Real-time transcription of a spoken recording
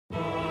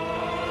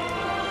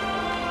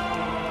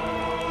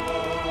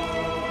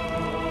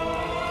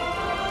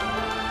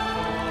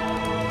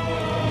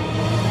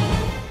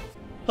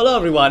Hello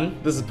everyone,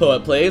 this is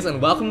Poet Plays,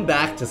 and welcome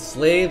back to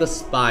Slay the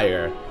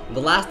Spire. In the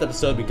last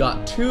episode, we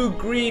got too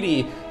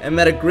greedy and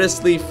met a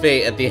grisly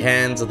fate at the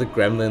hands of the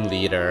gremlin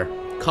leader.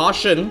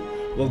 Caution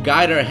will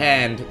guide our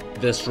hand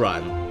this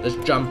run. Let's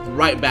jump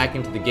right back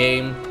into the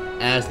game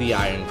as the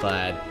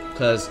Ironclad,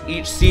 because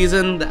each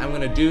season that I'm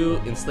going to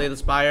do in Slay the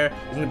Spire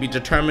is going to be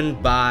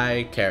determined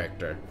by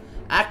character.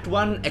 Act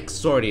 1,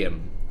 Exordium.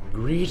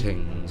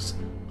 Greetings,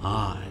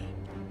 I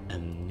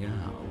am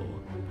Now.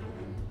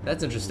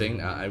 That's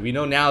interesting. We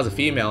know Now is a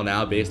female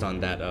now based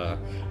on that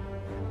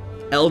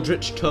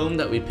Eldritch tome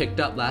that we picked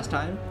up last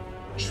time.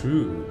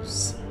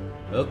 Choose.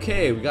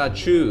 Okay, we gotta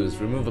choose.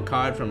 Remove a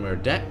card from your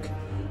deck.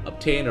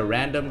 Obtain a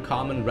random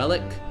common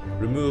relic.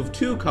 Remove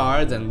 2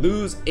 cards and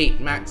lose 8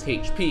 max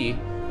HP.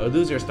 Or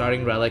lose your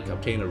starting relic.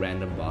 Obtain a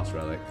random boss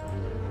relic.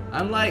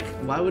 I'm like,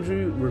 why would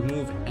we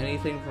remove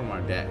anything from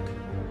our deck?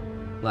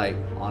 Like,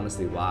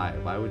 honestly, why?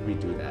 Why would we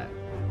do that?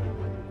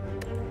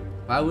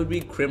 Why would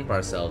we crimp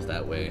ourselves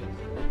that way?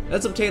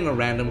 Let's obtain a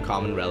random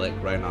common relic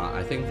right now.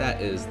 I think that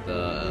is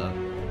the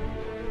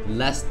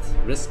less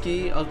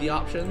risky of the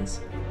options.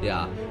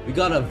 Yeah, we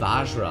got a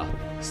Vajra.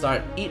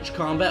 Start each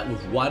combat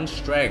with 1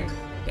 strength.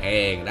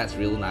 Dang, that's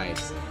real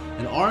nice.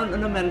 An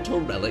ornamental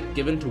relic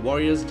given to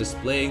warriors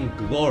displaying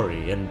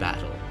glory in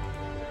battle.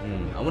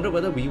 I wonder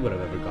whether we would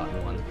have ever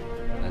gotten one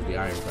as the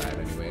Ironclad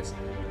anyways.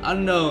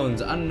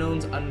 Unknowns.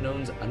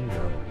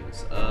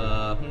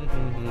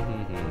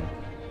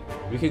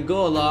 We can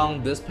go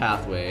along this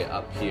pathway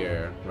up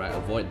here, right?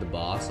 Avoid the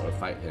boss or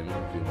fight him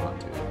if we want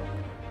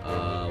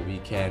to. We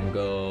can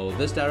go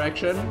this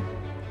direction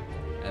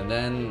and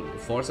then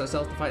force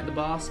ourselves to fight the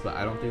boss, but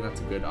I don't think that's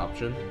a good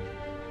option.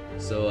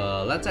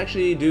 So let's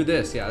actually do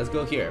this. Yeah, let's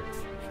go here.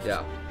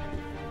 Yeah.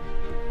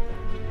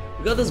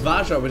 We got this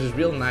Vajra, which is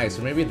real nice,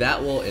 so maybe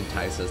that will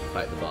entice us to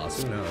fight the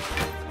boss. Who knows?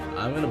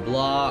 I'm gonna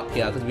block,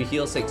 yeah, because we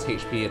heal 6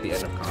 HP at the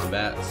end of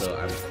combat, so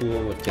I'm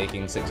cool with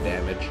taking 6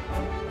 damage.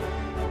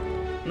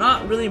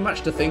 Not really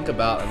much to think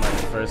about in like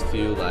the first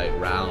few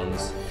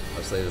rounds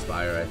of Slay the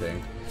Spire, I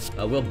think.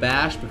 We'll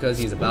bash because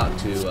he's about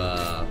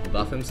to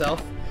buff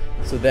himself,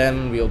 so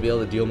then we'll be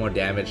able to deal more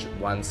damage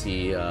once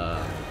he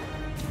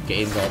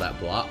gains all that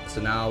block. So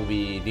now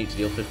we need to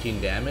deal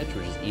 15 damage,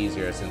 which is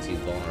easier since he's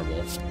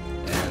vulnerable.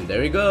 And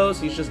there he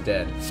goes, he's just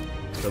dead.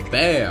 So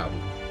bam!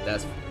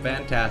 That's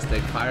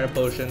fantastic. Fire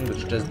Potion,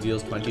 which just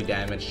deals 20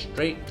 damage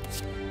straight.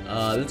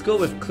 Let's go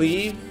with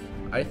Cleave,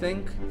 I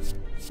think.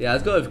 Yeah,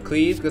 let's go with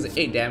Cleave because it's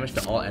 8 damage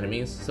to all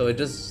enemies. So it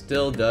just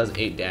still does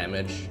 8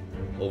 damage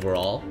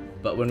overall.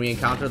 But when we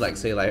encounter,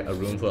 say, a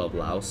room full of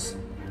louse,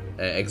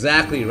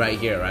 exactly right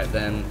here, right,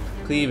 then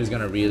Cleave is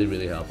going to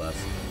really help us.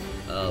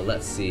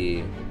 Let's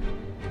see.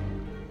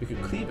 We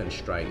could Cleave and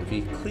Strike. If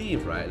we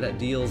Cleave, right, that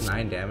deals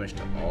 9 damage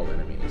to all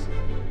enemies,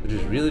 which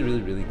is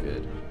really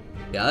good.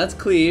 Yeah, let's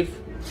Cleave.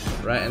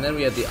 Right, and then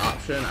we have the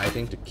option, I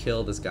think, to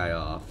kill this guy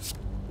off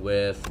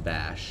with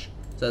Bash.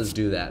 So let's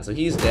do that. So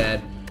he's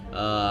dead.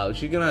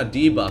 She's gonna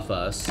debuff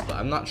us, but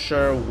I'm not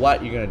sure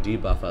what you're gonna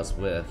debuff us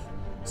with.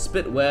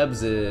 Spit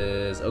Webs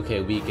is,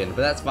 okay, weakened,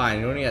 but that's fine.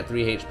 You're only at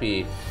 3 HP.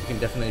 We can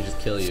definitely just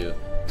kill you.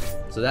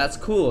 So that's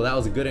cool. That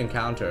was a good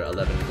encounter.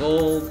 11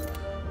 gold.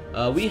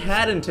 We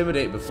had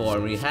Intimidate before,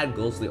 and we had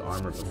Ghostly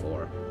Armor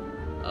before.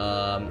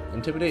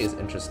 Intimidate is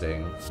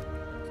interesting.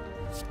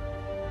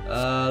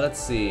 Let's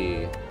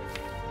see.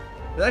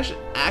 Let's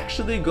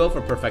actually go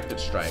for Perfected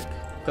Strike,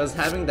 because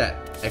having that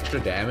extra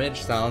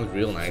damage sounds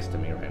real nice to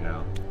me right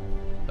now.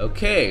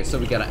 Okay, so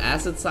we got an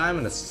Acid Slime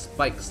and a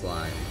Spike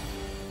Slime.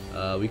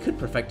 We could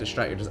Perfected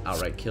Strike or just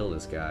outright kill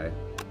this guy.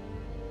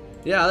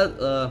 Yeah,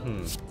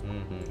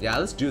 yeah,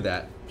 let's do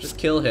that. Just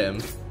kill him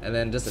and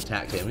then just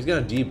attack him. He's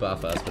gonna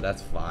debuff us, but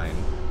that's fine.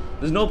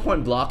 There's no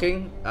point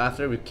blocking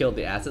after we killed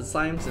the Acid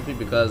Slime, simply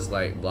because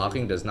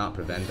blocking does not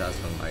prevent us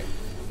from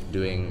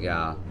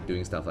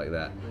doing stuff like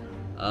that.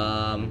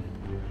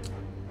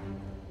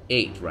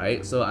 8,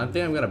 right? So I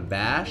think I'm gonna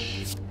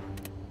bash,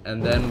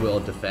 and then we'll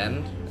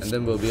defend, and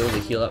then we'll be able to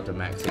heal up to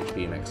max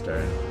HP next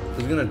turn. So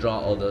he's gonna draw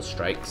all those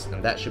strikes,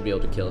 and that should be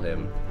able to kill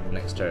him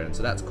next turn.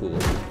 So that's cool.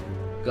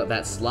 Got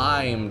that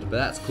slimed, but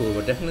that's cool.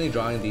 We're definitely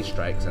drawing these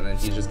strikes, and then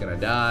he's just gonna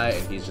die,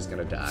 and he's just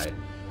gonna die.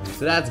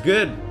 So that's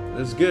good.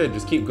 That's good.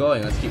 Just keep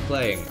going. Let's keep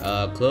playing.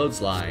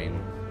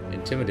 Clothesline,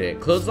 Intimidate.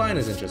 Clothesline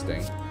is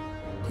interesting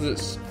because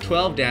it's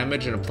 12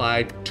 damage and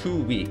applied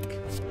 2 weak.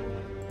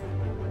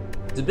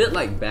 It's a bit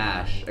like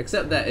Bash,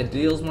 except that it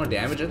deals more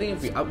damage. I think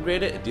if we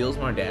upgrade it, it deals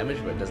more damage,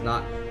 but it does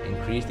not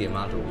increase the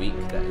amount of weak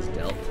that is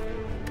dealt.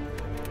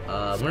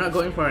 We're not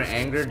going for an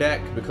Anger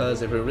deck,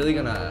 because if we're really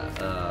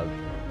gonna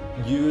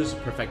use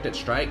Perfected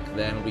Strike,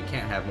 then we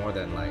can't have more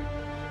than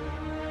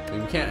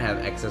we can't have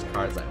excess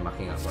cards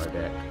mucking up our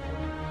deck.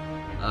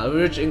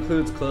 Which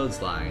includes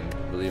Clothesline,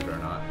 believe it or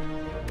not.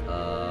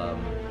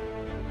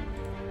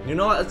 You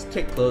know what, let's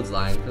take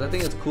Clothesline, because I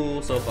think it's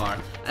cool so far.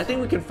 I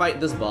think we can fight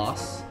this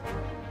boss.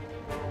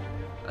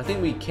 I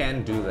think we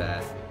can do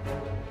that.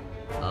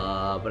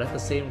 But at the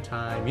same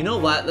time, you know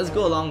what? Let's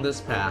go along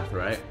this path,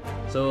 right?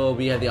 So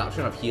we have the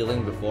option of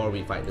healing before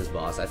we fight this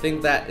boss. I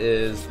think that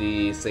is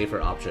the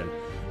safer option.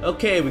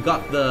 Okay, we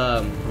got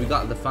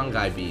the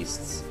fungi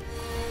beasts.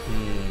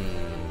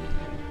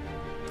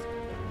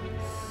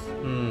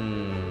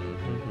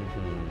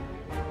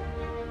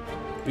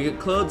 We could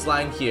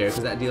clothesline here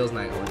because that deals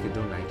 9. Oh, we could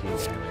do 19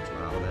 damage.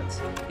 Wow,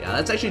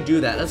 let's actually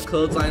do that. Let's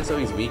clothesline so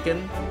he's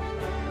weakened.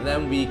 And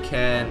then we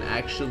can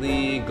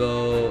actually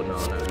go. No,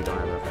 we don't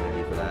have enough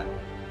energy for that.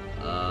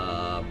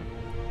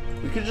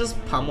 We could just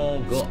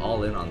go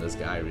all in on this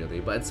guy really.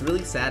 But it's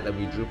really sad that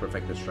we drew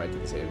Perfected Strike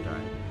at the same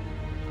time.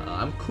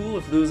 I'm cool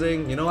with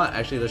losing. You know what?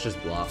 Actually, let's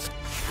just block.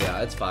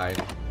 Yeah, it's fine.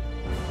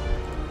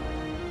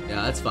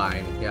 Yeah, it's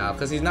fine. Yeah,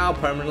 because he's now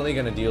permanently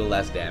gonna deal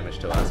less damage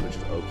to us, which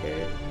is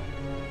okay.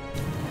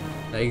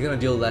 Like, he's gonna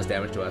deal less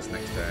damage to us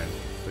next turn,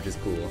 which is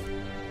cool.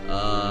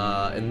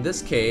 In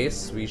this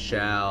case, we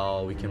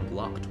can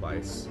block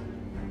twice.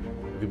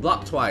 If we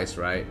block twice,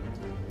 right,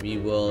 we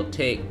will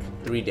take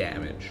 3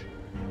 damage.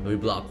 If we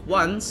block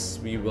once,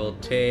 we will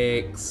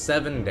take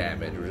 7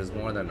 damage, which is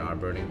more than our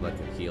Burning Blood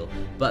can heal.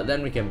 But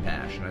then we can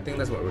bash, and I think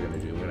that's what we're gonna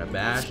do. We're gonna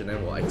bash, and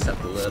then we'll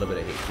accept a little bit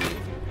of HP.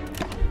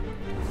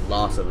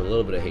 Loss of a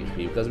little bit of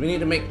HP, because we need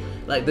to make,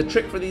 like, the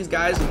trick for these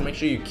guys is to make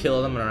sure you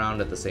kill them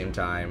around at the same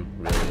time,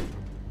 really.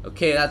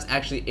 Okay, that's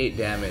actually 8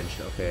 damage.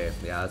 Okay,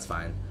 yeah, that's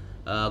fine.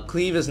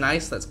 Cleave is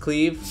nice. Let's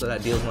cleave, so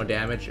that deals more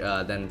damage.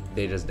 Then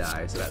they just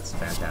die, so that's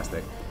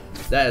fantastic.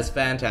 That is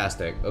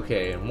fantastic.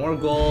 Okay, more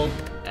gold.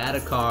 Add a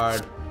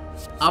card.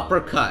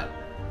 Uppercut.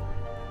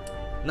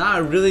 Nah, I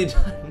really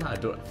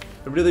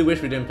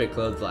wish we didn't pick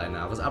Clothesline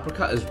now, because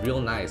Uppercut is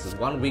real nice. It's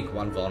 1 weak,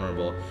 1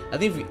 vulnerable. I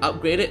think if we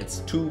upgrade it, it's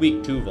 2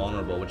 weak, 2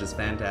 vulnerable, which is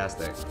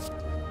fantastic.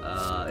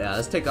 Yeah,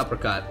 let's take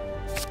Uppercut.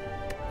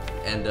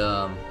 And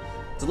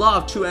it's a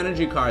lot of 2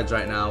 energy cards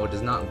right now, which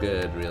is not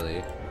good,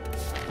 really.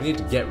 We need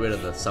to get rid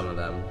of some of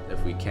them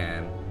if we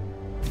can.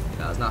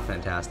 No, it's not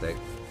fantastic.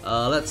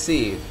 Let's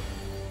see.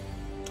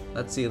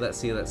 Let's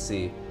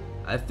see.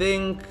 I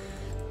think,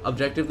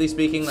 objectively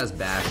speaking, let's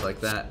bash like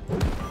that.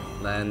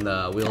 Then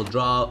we'll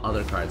draw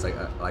other cards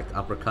like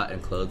Uppercut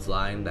and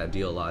Clothesline that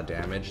deal a lot of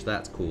damage.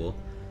 That's cool.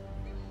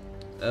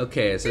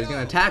 Okay, so he's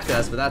gonna attack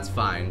us, but that's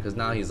fine because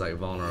now he's like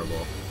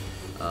vulnerable.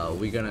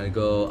 We're gonna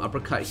go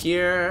Uppercut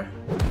here,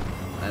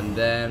 and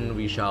then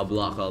we shall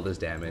block all this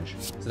damage.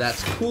 So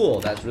that's cool.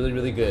 That's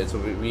really good. So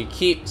we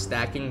keep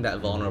stacking that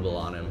vulnerable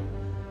on him,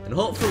 and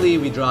hopefully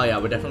we draw. Yeah,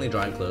 we're definitely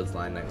drawing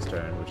Clothesline next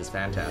turn, which is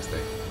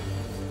fantastic.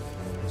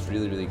 It's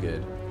really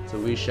good. So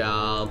we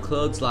shall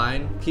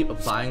Clothesline, keep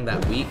applying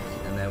that weak,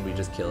 and then we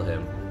just kill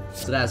him.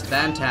 So that's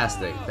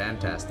fantastic.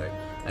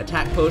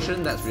 Attack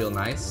Potion, that's real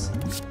nice.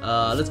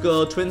 Let's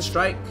go Twin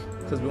Strike,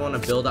 because we want to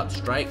build up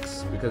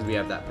strikes, because we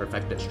have that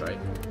Perfected Strike.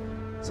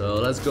 So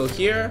let's go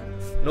here.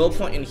 No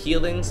point in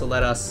healing, so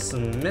let us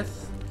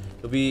Smith.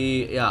 It'll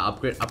be, yeah,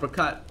 upgrade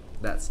Uppercut.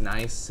 That's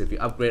nice. If you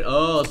upgrade,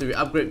 so if you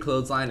upgrade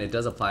Clothesline, it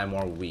does apply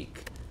more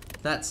weak.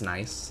 That's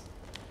nice.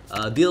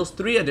 Deals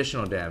 3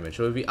 additional damage.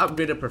 So if we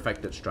upgrade a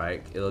Perfected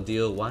Strike, it'll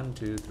deal 1,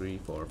 2, 3,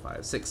 4,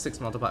 5, 6. 6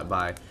 multiplied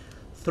by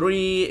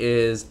 3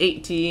 is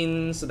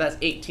 18. So that's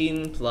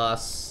 18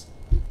 plus.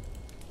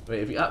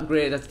 Wait, if you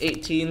upgrade, that's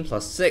 18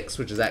 plus 6,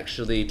 which is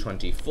actually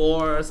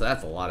 24. So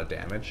that's a lot of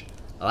damage.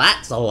 Well,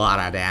 that's a lot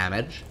of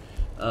damage.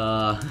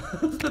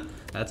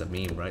 That's a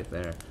meme right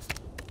there.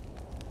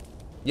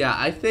 Yeah,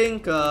 I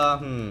think.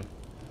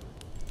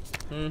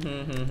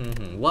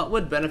 What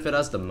would benefit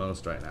us the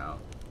most right now?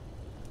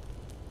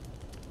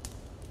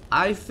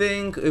 I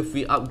think if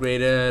we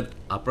upgraded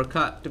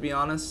Uppercut, to be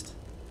honest.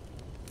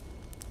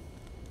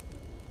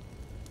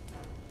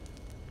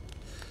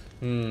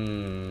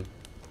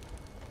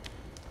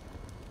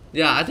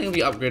 Yeah, I think if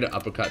we upgraded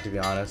Uppercut, to be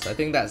honest. I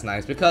think that's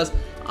nice, because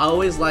I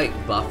always like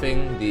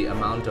buffing the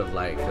amount of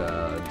like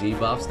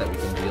debuffs that we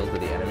can deal to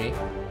the enemy.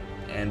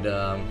 And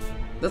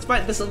let's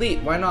fight this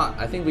elite, why not?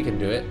 I think we can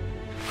do it.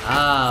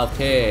 Ah,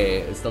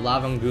 okay, it's the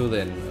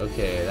Lavangulin.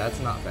 Okay, that's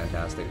not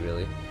fantastic,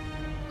 really.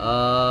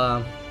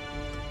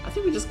 I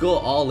think we just go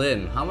all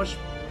in. How much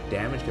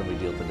damage can we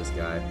deal to this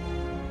guy?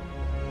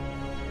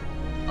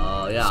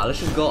 Yeah, let's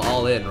just go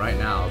all in right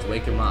now. Let's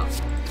wake him up.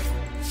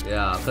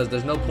 Yeah, because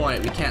there's no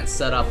point. We can't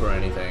set up or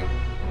anything.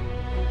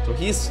 So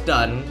he's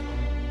stunned.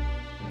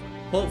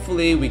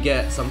 Hopefully we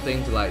get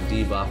something to like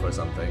debuff or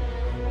something.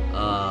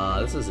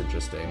 This is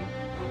interesting.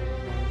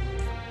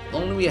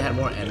 Only we had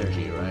more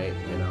energy, right?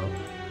 You know.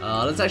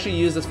 Let's actually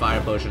use this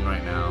fire potion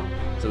right now,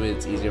 so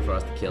it's easier for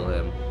us to kill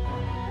him.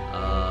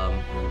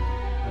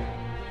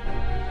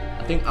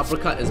 I think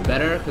Uppercut is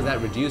better because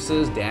that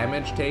reduces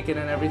damage taken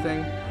and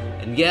everything.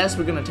 And yes,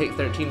 we're gonna take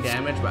 13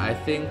 damage, but I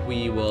think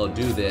we will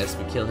do this.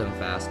 We kill him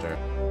faster.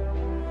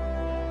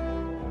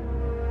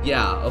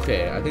 Yeah,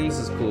 okay, I think this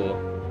is cool.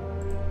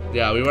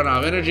 Yeah, we run out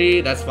of energy,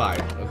 that's fine.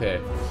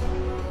 Okay.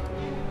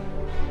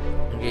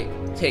 Okay,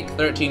 take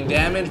 13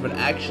 damage, but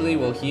actually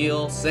we'll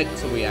heal 6,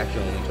 so we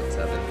actually only took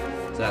 7.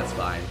 So that's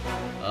fine.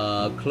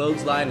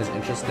 Clothesline is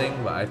interesting,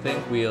 but I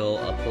think we'll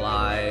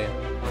apply.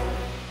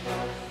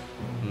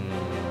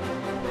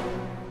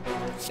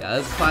 Yeah,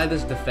 let's apply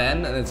this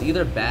defend, and it's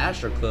either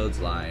bash or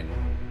Clothesline.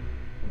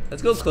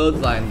 Let's go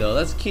Clothesline though.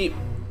 Let's keep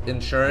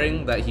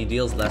ensuring that he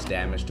deals less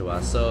damage to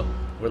us. So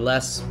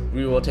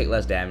We will take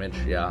less damage.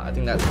 Yeah, I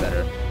think that's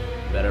better.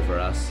 Better for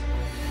us.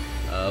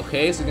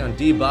 Okay, so he's gonna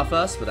debuff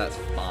us, but that's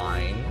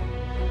fine.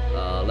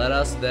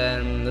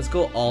 Let's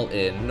go all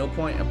in. No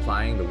point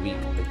applying the weak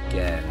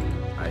again,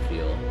 I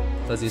feel.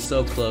 Because he's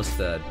so close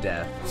to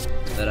death.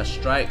 Let us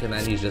strike and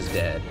then he's just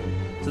dead.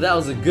 So that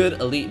was a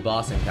good elite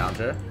boss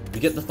encounter. We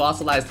get the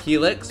fossilized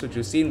helix, which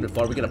we've seen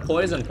before. We get a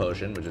poison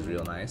potion, which is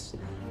real nice.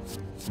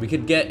 We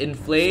could get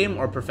inflame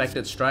or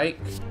perfected strike.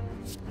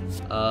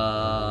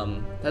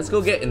 Let's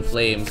go get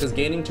inflame, because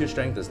gaining 2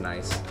 strength is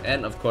nice.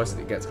 And of course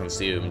it gets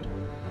consumed.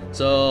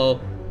 So,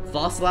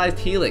 fossilized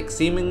helix,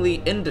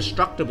 seemingly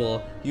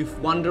indestructible. You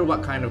wonder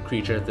what kind of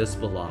creature this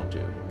belonged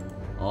to.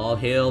 All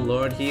hail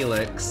Lord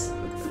Helix.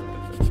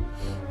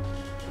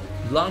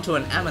 Belonged to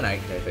an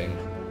ammonite, I think.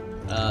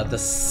 The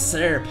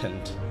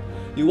serpent.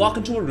 You walk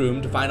into a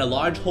room to find a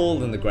large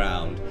hole in the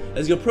ground.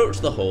 As you approach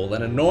the hole,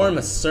 an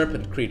enormous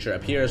serpent creature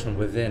appears from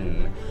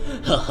within.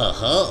 Ho ho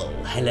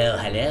ho! Hello,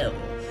 hello.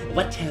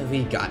 What have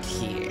we got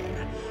here?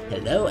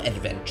 Hello,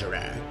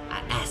 adventurer.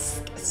 I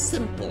ask a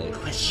simple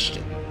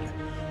question.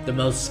 The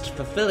most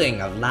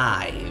fulfilling of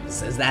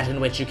lives is that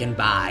in which you can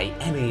buy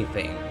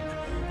anything.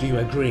 Do you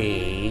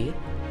agree?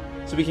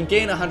 So we can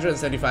gain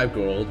 175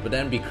 gold, but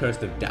then be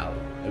cursed of doubt,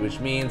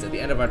 which means at the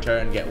end of our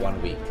turn, get 1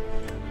 week.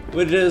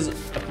 Which is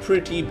a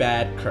pretty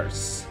bad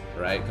curse,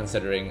 right,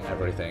 considering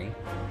everything.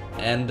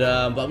 And,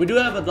 but we do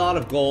have a lot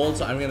of gold,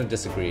 so I'm gonna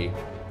disagree.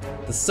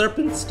 The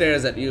serpent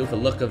stares at you with a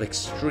look of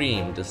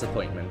extreme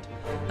disappointment.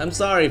 I'm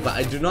sorry, but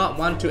I do not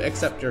want to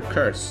accept your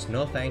curse.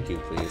 No thank you,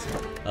 please.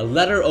 A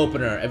letter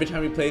opener. Every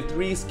time you play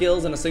 3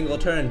 skills in a single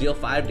turn, deal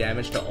 5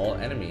 damage to all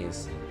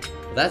enemies.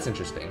 Well, that's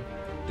interesting.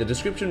 The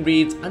description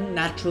reads,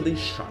 unnaturally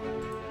sharp.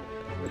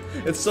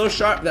 It's so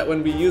sharp that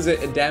when we use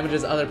it, it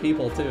damages other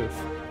people too.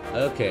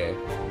 Okay.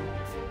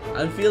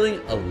 I'm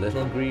feeling a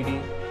little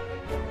greedy.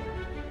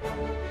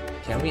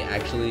 Can we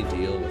actually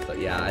deal with it?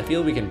 Yeah, I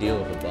feel we can deal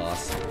with a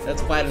boss.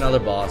 Let's fight another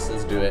boss.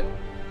 Let's do it.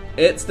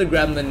 It's the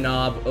Gremlin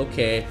Knob.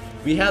 Okay.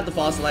 We have the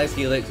fossilized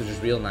helix, which is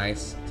real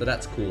nice. So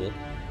that's cool.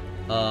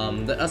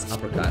 Let us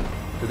uppercut.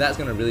 Because that's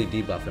going to really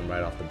debuff him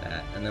right off the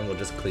bat. And then we'll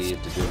just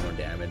cleave to do more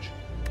damage.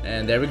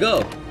 And there we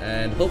go.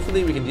 And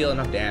hopefully we can deal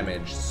enough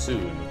damage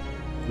soon.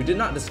 We did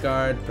not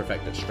discard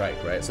Perfected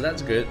Strike, right? So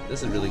that's good.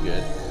 This is really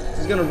good. So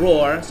he's gonna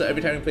roar, so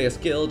every time you play a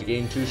skill, you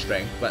gain 2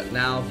 strength, but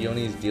now he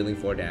only is dealing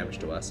 4 damage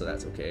to us, so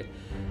that's okay.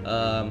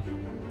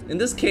 In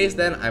this case,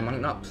 then, I might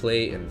not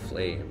play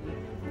Inflame.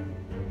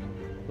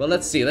 Well,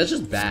 let's see. Let's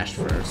just bash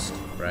first,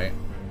 right?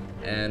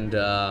 And,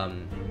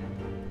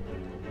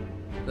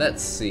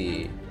 let's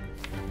see.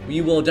 We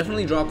will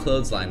definitely draw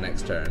Clothesline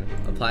next turn,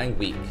 applying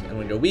weak. And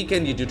when you're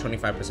weakened, you do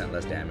 25%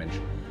 less damage.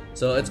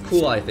 So it's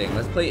cool, I think.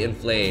 Let's play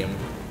Inflame.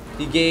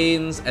 He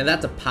gains, and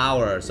that's a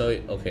power, so,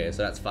 okay,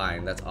 so that's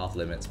fine. That's off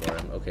limits for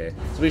him, okay.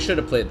 So we should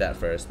have played that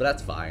first, but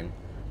that's fine.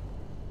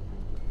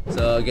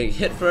 So, getting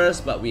hit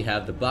first, but we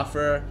have the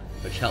buffer,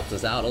 which helps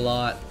us out a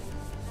lot.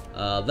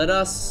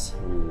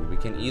 We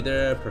can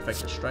either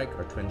Perfected Strike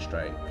or Twin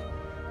Strike.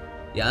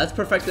 Yeah, let's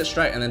Perfected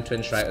Strike and then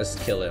Twin Strike, let's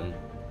kill him.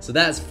 So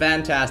that's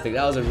fantastic.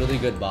 That was a really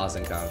good boss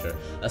encounter.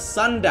 A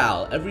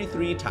sundial. Every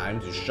 3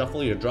 times you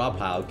shuffle your draw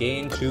pile,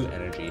 gain 2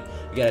 energy.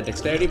 You get a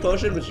dexterity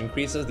potion, which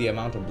increases the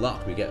amount of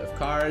block we get with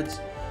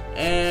cards.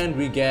 And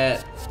we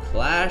get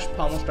Clash,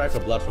 Pommel Strike, or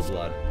Blood for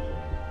Blood.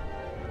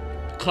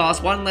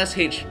 Cost 1 less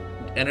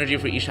energy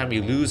for each time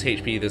you lose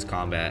HP this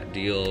combat.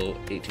 Deal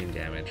 18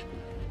 damage.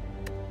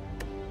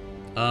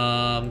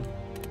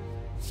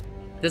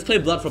 Let's play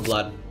Blood for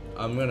Blood.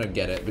 I'm gonna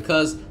get it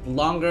because the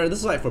longer, this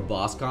is like for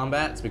boss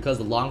combats, because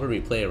the longer we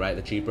play, right,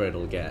 the cheaper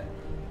it'll get.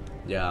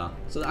 Yeah,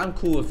 so I'm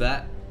cool with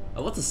that.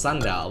 What's a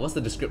sundial? What's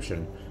the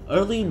description?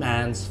 Early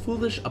man's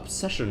foolish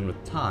obsession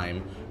with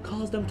time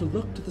caused them to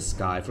look to the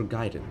sky for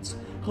guidance,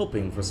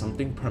 hoping for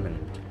something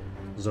permanent.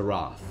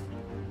 Zaroth.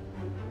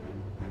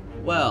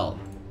 Well,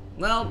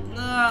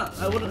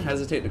 I wouldn't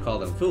hesitate to call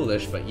them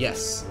foolish, but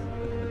yes.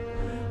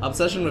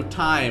 Obsession with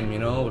time, you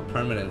know, with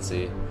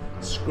permanency.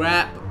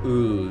 Scrap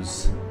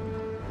ooze.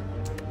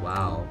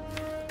 Wow.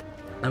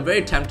 I'm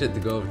very tempted to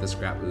go with the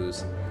scrap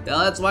ooze. Yeah,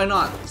 that's why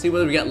not. See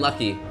whether we get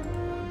lucky.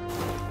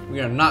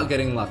 We are not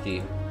getting lucky.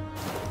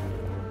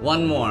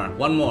 One more.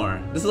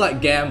 This is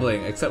like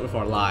gambling, except with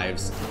our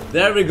lives.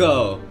 There we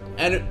go.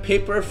 And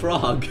paper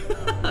frog.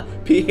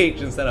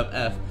 PH instead of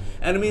F.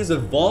 Enemies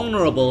with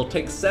vulnerable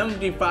take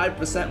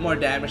 75% more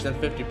damage than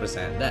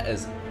 50%. That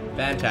is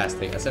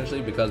fantastic.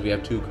 Essentially because we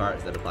have 2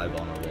 cards that apply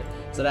vulnerable.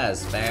 So that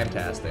is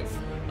fantastic.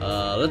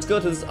 Let's go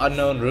to this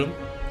unknown room.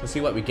 Let's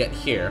see what we get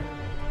here.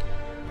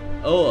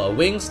 Oh, a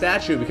winged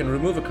statue. We can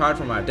remove a card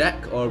from our deck,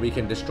 or we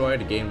can destroy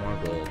to gain more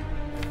gold.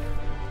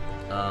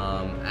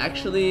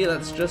 Actually,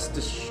 let's just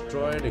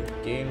destroy to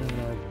gain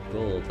more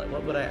gold. Like,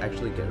 what would I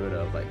actually get rid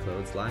of? Like,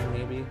 Clothesline,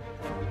 maybe?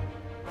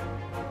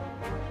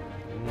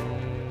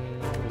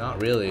 Not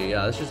really.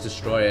 Yeah, let's just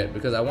destroy it,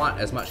 because I want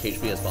as much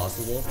HP as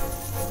possible.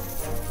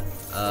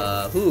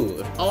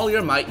 With all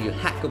your might, you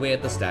hack away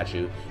at the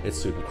statue. It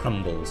soon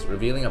crumbles,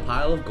 revealing a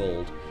pile of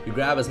gold. You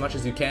grab as much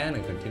as you can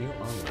and continue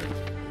onward.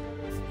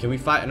 Can we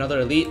fight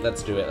another elite?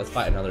 Let's do it. Let's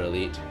fight another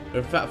elite.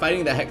 We're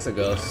fighting the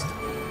Hexaghost,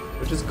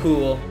 which is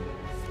cool.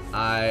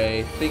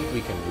 I think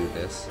we can do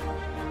this.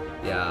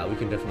 Yeah, we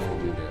can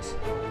definitely do this.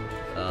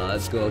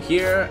 Let's go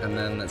here, and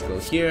then let's go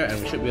here,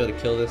 and we should be able to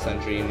kill this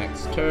sentry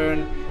next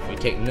turn. We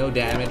take no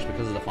damage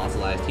because of the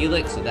fossilized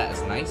helix, so that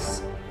is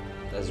nice.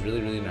 That's really,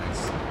 really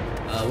nice.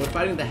 We're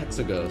fighting the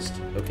Hexaghost.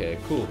 Okay,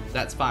 cool.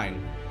 That's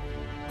fine.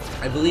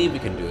 I believe we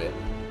can do it.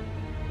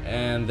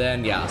 And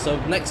then, yeah, so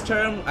next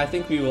turn, I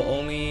think we will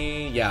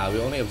only, yeah, we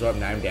only absorb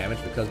 9 damage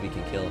because we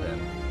can kill him.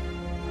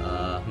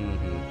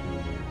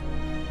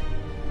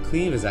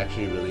 Cleave is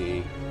actually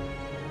really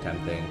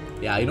tempting.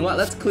 Yeah, you know what?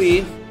 Let's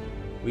cleave.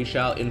 We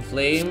shall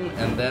inflame,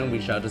 and then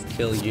we shall just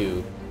kill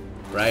you.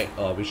 Right?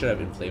 Oh, we should have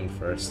inflamed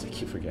first. I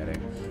keep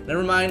forgetting.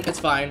 Never mind, it's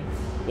fine.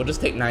 We'll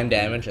just take 9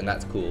 damage, and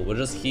that's cool. We'll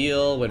just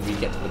heal when we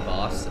get to the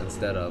boss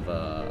instead of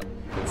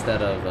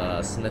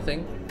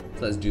smithing.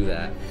 So let's do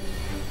that.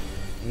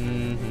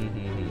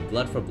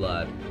 Blood for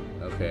blood.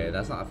 Okay,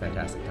 that's not a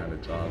fantastic time to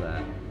draw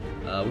that.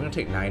 We're gonna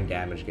take 9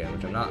 damage again,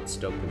 which I'm not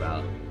stoked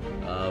about.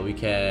 We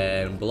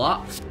can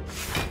block.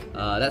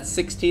 That's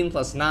 16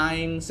 plus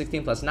 9.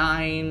 16 plus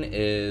 9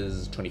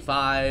 is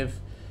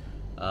 25.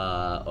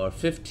 Or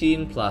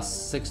 15 plus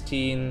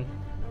 16,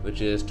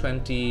 which is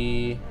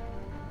 20,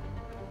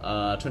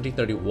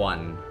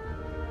 31.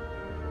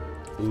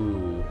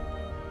 Ooh.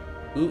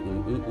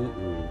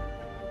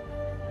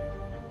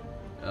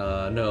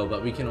 No,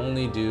 but we can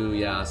only do,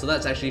 yeah, so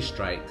that's actually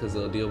strike, because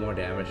it'll deal more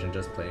damage than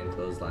just playing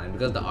clothesline.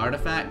 Because the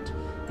artifact,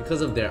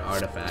 because of their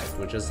artifact,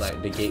 which is like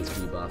negates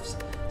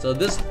debuffs. So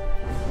this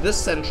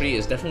sentry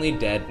is definitely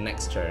dead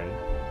next turn.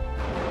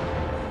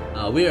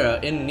 We are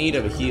in need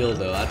of a heal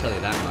though, I'll tell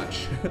you that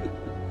much.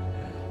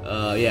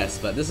 Yes,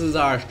 but this is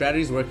our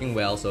strategy's working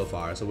well so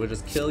far. So we'll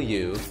just kill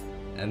you,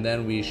 and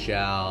then we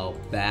shall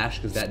bash,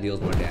 because that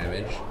deals more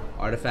damage.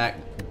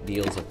 Artifact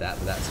deals with that,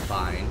 but that's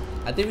fine.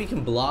 I think we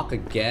can block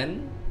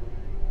again.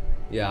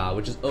 Yeah,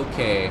 which is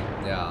okay.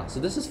 Yeah,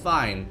 so this is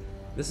fine.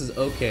 This is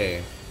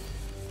okay.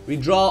 We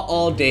draw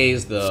all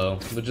days though,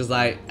 which is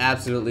like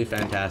absolutely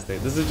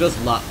fantastic. This is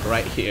just luck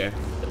right here.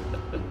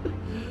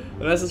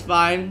 But this is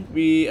fine.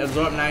 We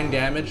absorb 9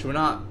 damage. We're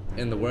not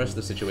in the worst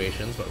of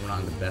situations, but we're not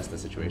in the best of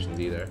situations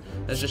either.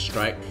 Let's just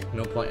strike.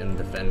 No point in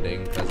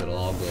defending, because it'll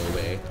all go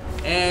away.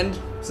 And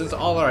since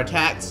all our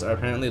attacks are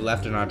apparently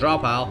left in our draw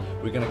pile,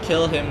 we're gonna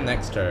kill him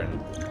next turn.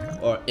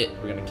 Or it.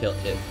 We're gonna kill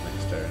it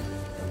next turn.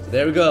 So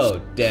there we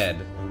go.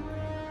 Dead.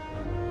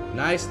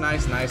 Nice,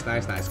 nice, nice,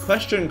 nice, nice.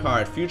 Question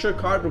card. Future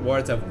card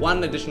rewards have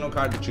 1 additional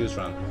card to choose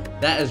from.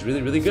 That is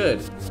really, really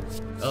good.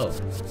 Oh.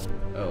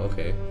 Oh,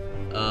 okay.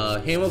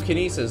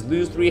 Hemokinesis.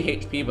 Lose 3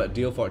 HP but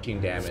deal 14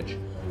 damage.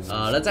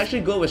 Let's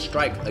actually go with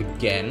strike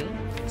again,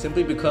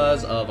 simply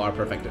because of our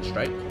perfected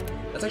strike.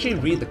 Let's actually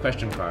read the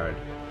question card.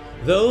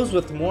 Those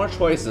with more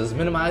choices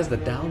minimize the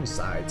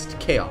downsides to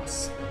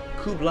chaos.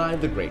 Kublai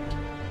the Great.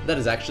 That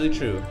is actually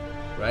true,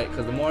 right?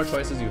 Because the more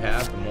choices you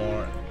have, the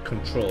more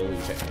control you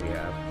technically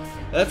have.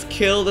 Let's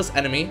kill this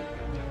enemy.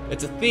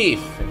 It's a thief.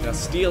 It's gonna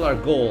steal our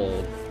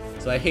gold.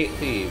 So I hate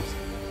thieves.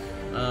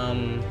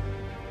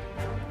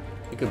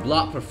 We could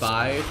block for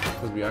 5,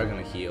 because we are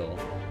gonna heal.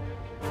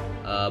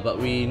 But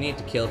we need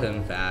to kill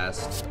him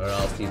fast, or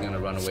else he's gonna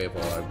run away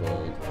with all our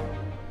gold.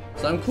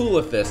 So I'm cool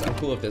with this. I'm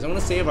cool with this. I'm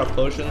gonna save our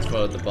potions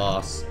for the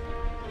boss.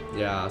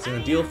 Yeah, so I'm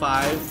gonna deal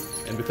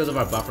 5, and because of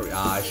our buffer,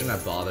 I shouldn't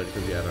have bothered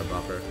because we have our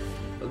buffer.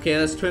 Okay,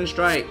 let's twin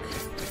strike,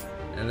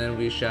 and then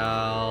we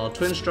shall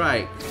twin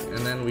strike,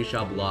 and then we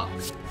shall block.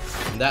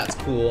 And that's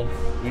cool.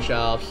 We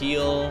shall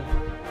heal.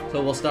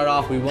 So we'll start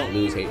off. We won't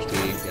lose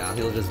HP. Yeah,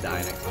 he'll just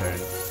die next turn.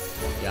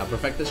 Yeah,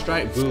 perfected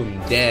strike. Boom,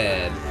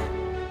 dead.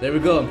 There we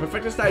go, and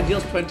Perfected Strike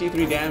deals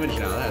 23 damage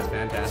now. That is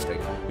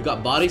fantastic. We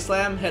got Body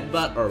Slam,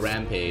 Headbutt, or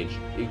Rampage.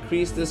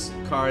 Increase this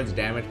card's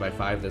damage by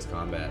 5 this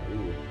combat.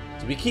 Ooh.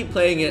 So we keep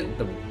playing it,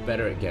 the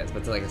better it gets, but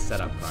it's like a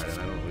setup card, and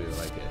I don't really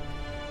like it.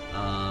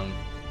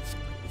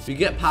 We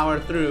get Power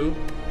Through,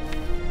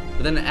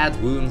 but then it adds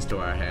wounds to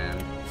our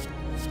hand.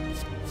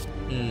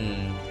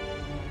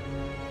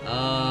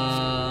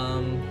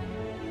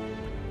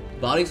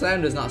 Body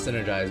Slam does not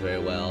synergize very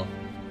well.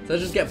 So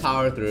let's just get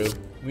Power Through.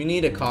 We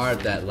need a card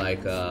that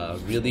like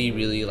really,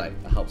 really like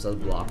helps us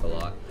block a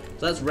lot.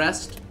 So let's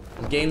rest,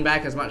 gain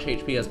back as much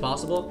HP as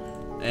possible,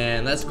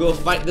 and let's go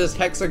fight this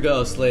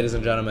Hexaghost, ladies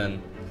and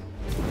gentlemen.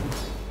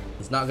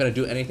 It's not gonna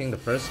do anything the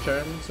first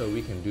turn, so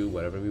we can do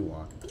whatever we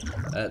want.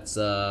 Let's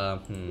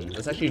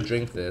actually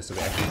drink this so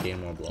we actually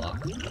gain more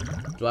block.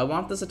 Do I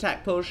want this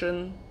attack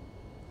potion?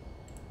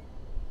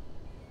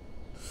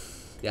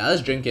 Yeah,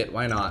 let's drink it.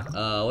 Why not?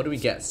 What do we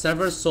get?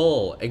 Sever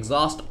Soul.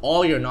 Exhaust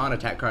all your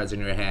non-attack cards in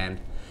your hand.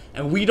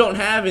 And we don't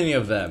have any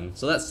of them,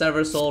 so let's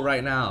Sever Soul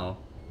right now.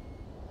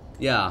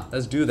 Yeah,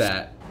 let's do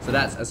that. So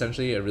that's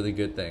essentially a really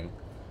good thing.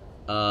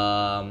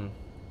 We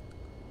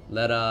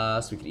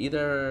could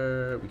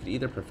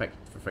either perfect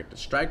a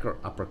strike or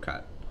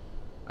uppercut.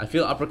 I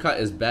feel uppercut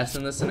is best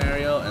in this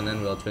scenario, and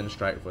then we'll twin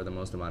strike for the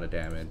most amount of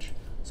damage.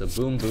 So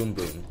boom, boom,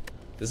 boom.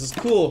 This is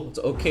cool. It's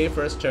okay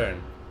first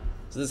turn.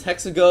 So this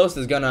Hexaghost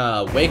is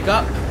gonna wake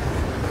up,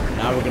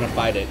 Now we're gonna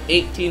fight it.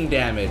 18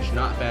 damage,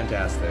 not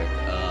fantastic.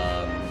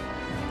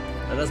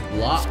 Let us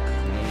block,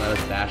 and then let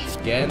us dash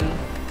again,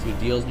 so he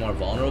deals more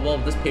vulnerable.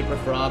 This paper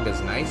frog is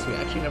nice. We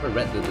actually never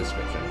read the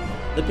description.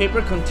 The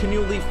paper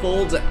continually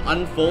folds and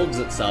unfolds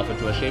itself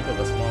into a shape of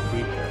a small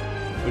creature,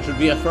 which would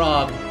be a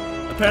frog.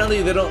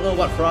 Apparently they don't know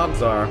what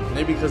frogs are.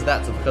 Maybe because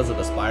that's because of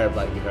the Spire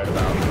Blight you heard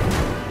about.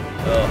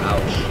 Oh,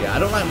 ouch. Yeah, I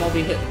don't like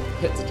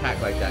multi-hits attack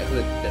like that,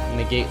 because it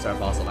negates our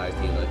fossilized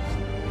helix.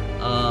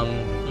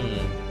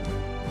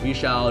 We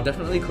shall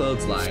definitely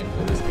clothesline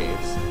in this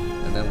case,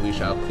 and then we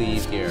shall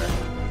cleave here.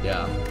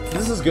 Yeah,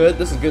 this is good.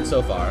 This is good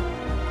so far.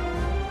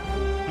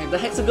 The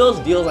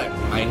Hexaghost deals like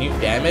minute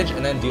damage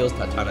and then deals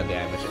a ton of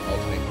damage. It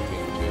alternates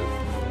between the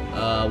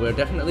two. We're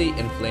definitely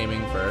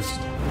inflaming first.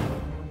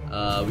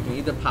 We can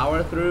either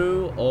power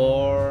through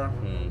or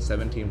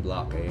 17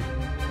 block, eh?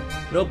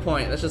 No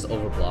point. That's just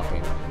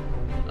overblocking.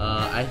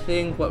 I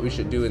think what we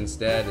should do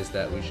instead is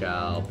that we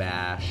shall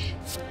bash,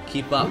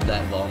 keep up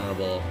that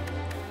vulnerable.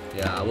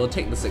 Yeah, we'll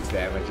take the 6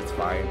 damage. It's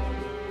fine.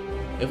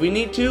 If we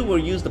need to, we'll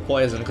use the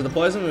poison, because the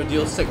poison will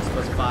deal 6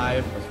 plus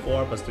 5 plus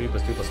 4 plus 3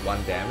 plus 2 plus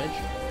 1 damage.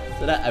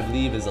 So that, I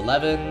believe, is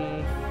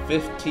 11,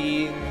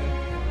 15,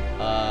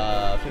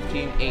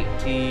 15,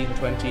 18,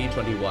 20,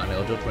 21.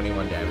 It'll do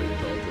 21 damage in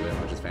total to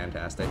him, which is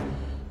fantastic.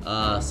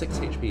 6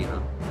 HP,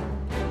 huh?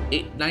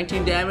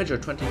 19 damage or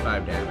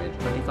 25 damage?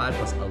 25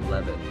 plus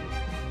 11.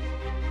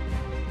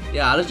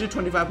 Yeah, let's do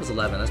 25 plus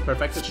 11. Let's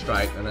perfected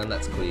strike, and then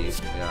let's cleave.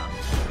 Yeah.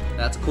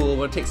 That's cool.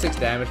 We'll take 6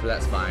 damage, but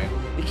that's fine.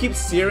 It keeps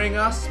searing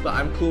us, but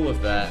I'm cool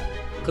with that.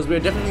 Because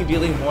we're definitely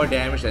dealing more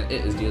damage than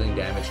it is dealing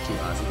damage to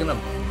us. It's gonna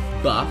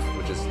buff,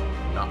 which is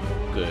not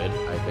good,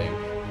 I think.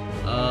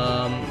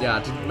 Yeah,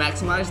 to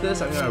maximize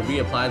this, I'm gonna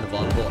reapply the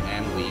vulnerable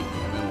and weak,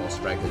 and then we'll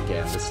strike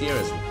again. The sear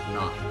is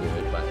not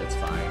good, but it's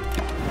fine.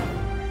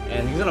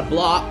 And he's gonna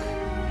block,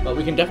 but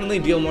we can definitely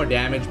deal more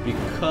damage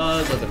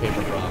because of the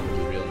paper frog, which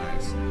is real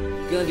nice.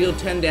 He's gonna deal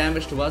 10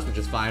 damage to us, which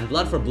is fine.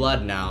 Blood for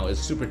blood now is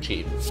super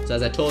cheap. So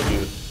as I told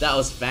you, that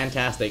was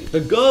fantastic.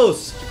 The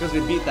ghost, because we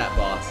beat that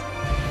boss.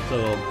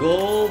 So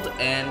gold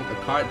and a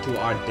card to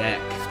our deck.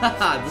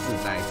 Haha, this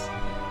is nice.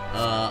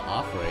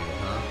 Offering,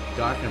 huh?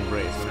 Dark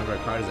Embrace. Whenever a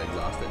card is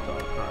exhausted, draw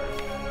a card.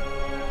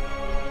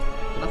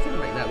 Nothing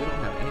like that. We don't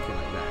have anything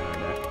like that in our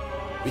deck.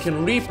 We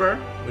can Reaper,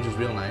 which is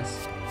real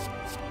nice.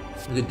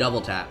 We could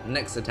double tap.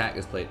 Next attack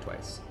is played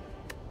twice.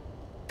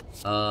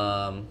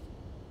 I'm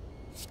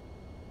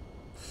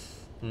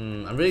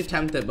really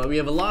tempted, but we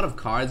have a lot of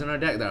cards in our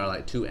deck that are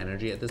like 2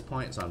 energy at this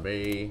point, so I'm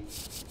very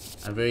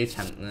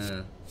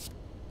tempted.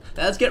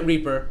 Let's get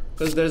Reaper,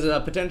 because there's a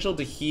potential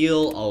to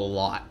heal a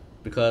lot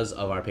because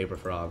of our paper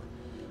frog.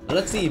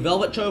 Let's see,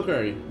 Velvet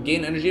Choker,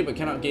 gain energy but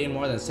cannot gain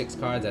more than 6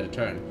 cards at a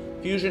turn.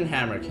 Fusion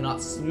Hammer, cannot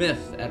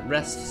smith at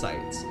rest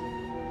sites.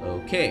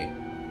 Okay.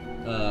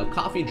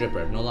 Coffee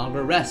Dripper, no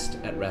longer rest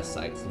at rest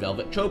sites.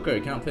 Velvet Choker,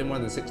 you cannot play more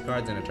than 6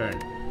 cards in a turn.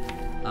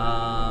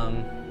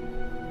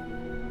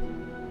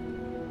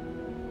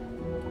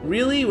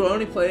 Really, we're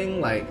only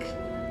playing like...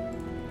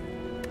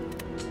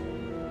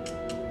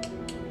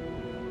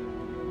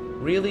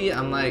 Really,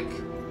 I'm like...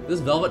 This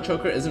Velvet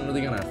Choker isn't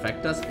really gonna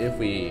affect us if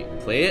we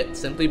play it,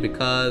 simply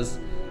because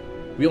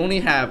we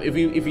only have, if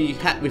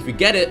we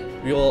get it,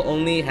 we will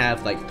only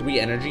have like 3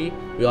 energy.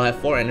 We'll have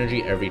 4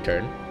 energy every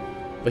turn.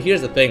 But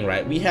here's the thing,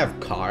 right? We have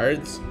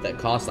cards that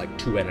cost like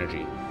 2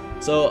 energy.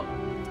 So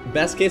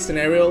best case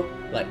scenario,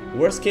 like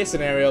worst case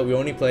scenario, we're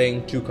only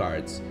playing 2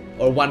 cards.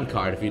 Or 1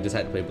 card if you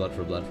decide to play blood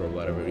for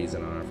whatever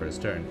reason on our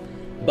first turn.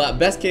 But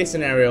best case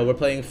scenario, we're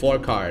playing 4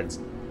 cards.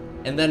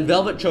 And then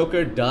Velvet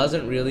Choker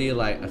doesn't really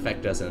like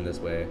affect us in this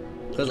way,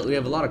 because we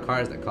have a lot of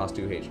cards that cost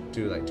 2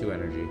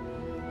 energy.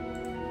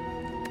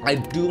 I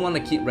do want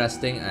to keep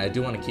resting, and I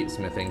do want to keep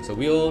smithing, so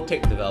we'll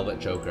take the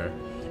Velvet Choker.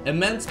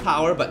 Immense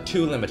power, but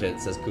 2 limited,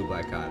 says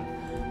Kublai Khan.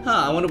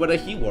 Huh, I wonder whether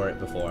he wore it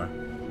before.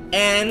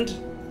 And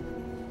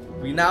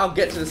we now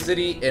get to the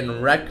city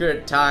in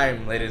record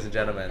time, ladies and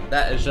gentlemen.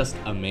 That is just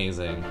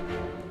amazing.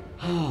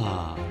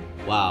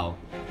 Wow.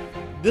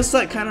 This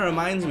like kind of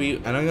reminds me,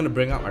 and I'm going to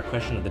bring up our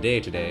question of the day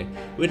today,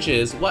 which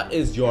is, what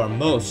is your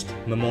most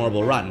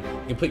memorable run?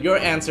 You can put your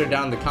answer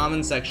down in the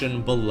comment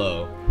section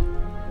below.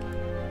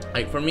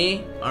 Like for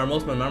me, our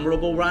most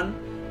memorable run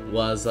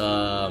was when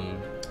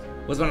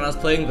I was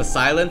playing the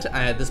Silent.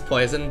 I had this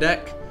poison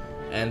deck,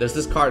 and there's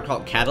this card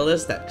called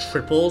Catalyst that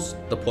triples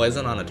the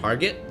poison on a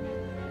target.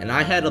 And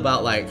I had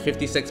about like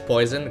 56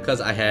 poison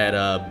because I had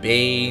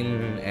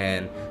Bane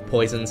and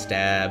Poison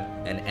Stab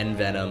and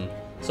Envenom.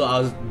 So I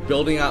was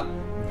building up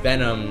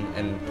Venom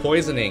and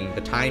poisoning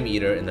the Time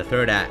Eater in the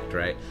 3rd act,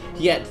 right?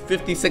 He had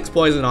 56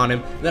 poison on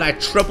him, then I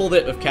tripled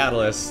it with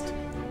Catalyst,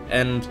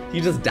 and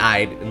he just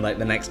died in like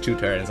the next 2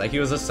 turns. Like he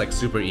was just like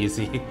super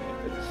easy.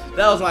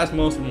 That was my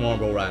most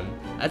memorable run.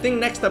 I think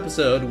next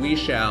episode we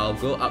shall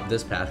go up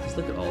this path, because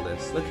look at all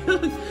this.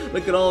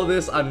 Look at all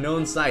this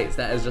unknown sights.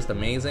 That is just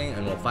amazing,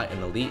 and we'll fight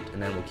an elite,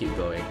 and then we'll keep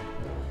going.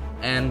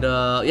 And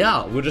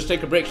yeah, we'll just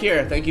take a break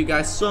here. Thank you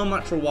guys so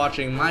much for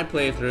watching my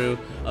playthrough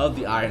of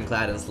the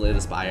Ironclad and Slay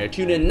the Spire.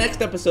 Tune in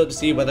next episode to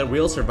see whether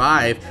we'll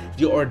survive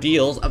the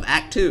ordeals of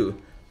Act 2.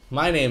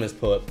 My name is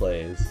Poet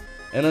Plays,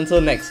 and until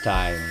next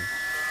time,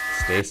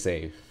 stay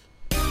safe.